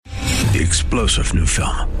The explosive new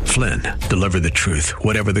film, Flynn, Deliver the Truth,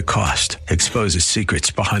 Whatever the Cost, exposes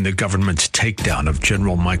secrets behind the government's takedown of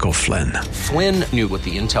General Michael Flynn. Flynn knew what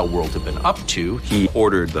the intel world had been up to. He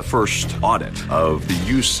ordered the first audit of the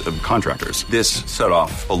use of contractors. This set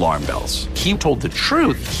off alarm bells. He told the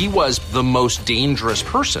truth. He was the most dangerous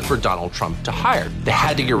person for Donald Trump to hire. They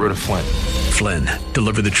had to get rid of Flynn. Flynn,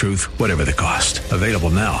 Deliver the Truth, Whatever the Cost. Available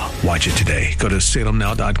now. Watch it today. Go to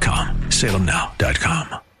salemnow.com.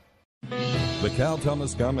 salemnow.com. The Cal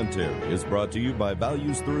Thomas Commentary is brought to you by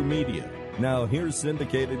Values Through Media. Now here's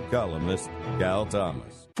syndicated columnist Cal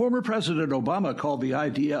Thomas. Former President Obama called the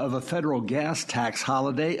idea of a federal gas tax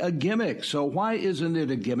holiday a gimmick. So why isn't it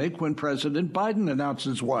a gimmick when President Biden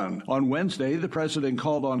announces one? On Wednesday, the president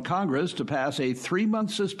called on Congress to pass a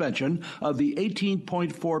 3-month suspension of the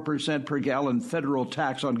 18.4% per gallon federal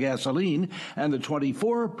tax on gasoline and the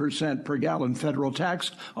 24% per gallon federal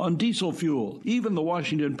tax on diesel fuel. Even the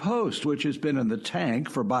Washington Post, which has been in the tank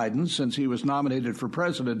for Biden since he was nominated for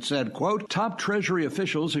president, said, quote, top Treasury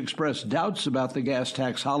officials expressed doubts about the gas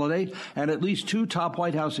tax holiday, and at least 2 top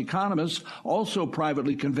White House economists also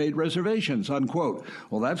privately conveyed reservations, unquote.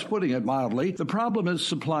 Well, that's putting it mildly. The problem is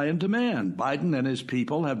supply and demand. Biden and his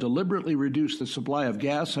people have deliberately reduced the supply of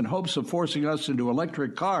gas in hopes of forcing us into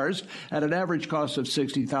electric cars at an average cost of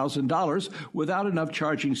 $60,000 without enough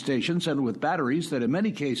charging stations and with batteries that in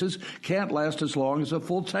many cases can't last as long as a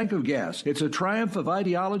full tank of gas. It's a triumph of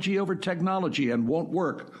ideology over technology and won't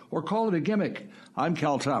work. Or call it a gimmick. I'm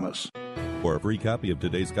Cal Thomas. For a free copy of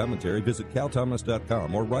today's commentary, visit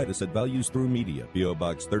calthomas.com or write us at Values Through Media, P.O.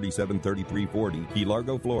 Box 373340, Key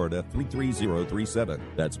Largo, Florida 33037.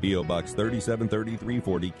 That's P.O. Box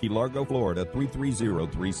 373340, Key Largo, Florida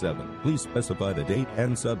 33037. Please specify the date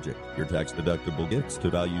and subject. Your tax-deductible gifts to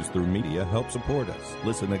Values Through Media help support us.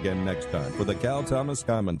 Listen again next time for the Cal Thomas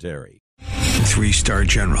Commentary. 3-star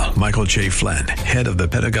General Michael J. Flynn, head of the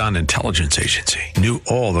Pentagon Intelligence Agency, knew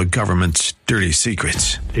all the government's dirty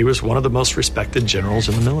secrets. He was one of the most respected generals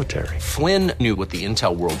in the military. Flynn knew what the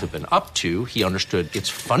intel world had been up to. He understood its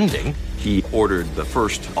funding. He ordered the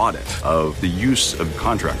first audit of the use of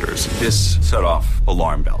contractors. This set off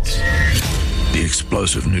alarm bells. The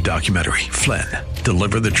explosive new documentary, Flynn,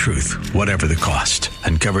 Deliver the Truth, Whatever the Cost,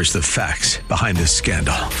 uncovers the facts behind this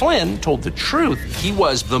scandal. Flynn told the truth. He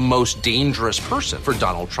was the most dangerous person for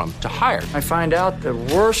Donald Trump to hire. I find out the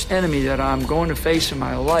worst enemy that I'm going to face in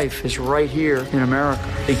my life is right here in America.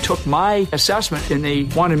 They took my assessment and they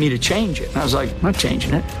wanted me to change it. And I was like, I'm not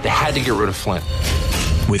changing it. They had to get rid of Flynn.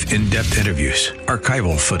 With in-depth interviews,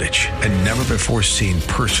 archival footage, and never-before-seen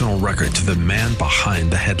personal records of the man behind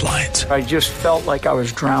the headlines. I just felt like I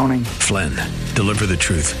was drowning. Flynn, Deliver the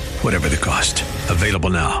Truth, Whatever the Cost.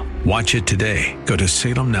 Available now. Watch it today. Go to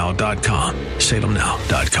salemnow.com.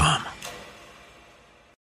 salemnow.com.